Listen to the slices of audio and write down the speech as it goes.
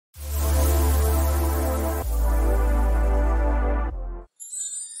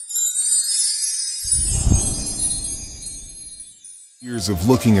Years of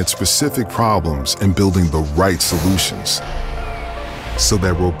looking at specific problems and building the right solutions so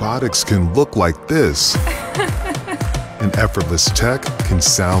that robotics can look like this and effortless tech can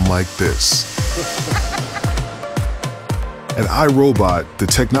sound like this. At iRobot, the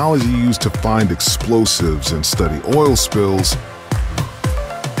technology used to find explosives and study oil spills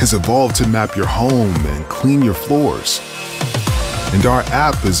has evolved to map your home and clean your floors. And our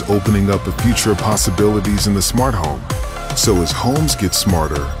app is opening up a future of possibilities in the smart home. So as homes get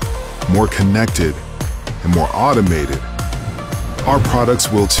smarter, more connected, and more automated, our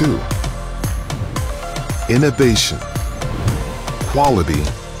products will too. Innovation, quality,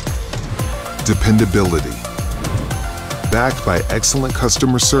 dependability, backed by excellent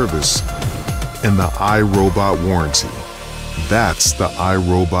customer service and the iRobot warranty. That's the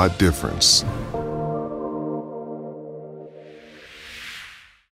iRobot difference.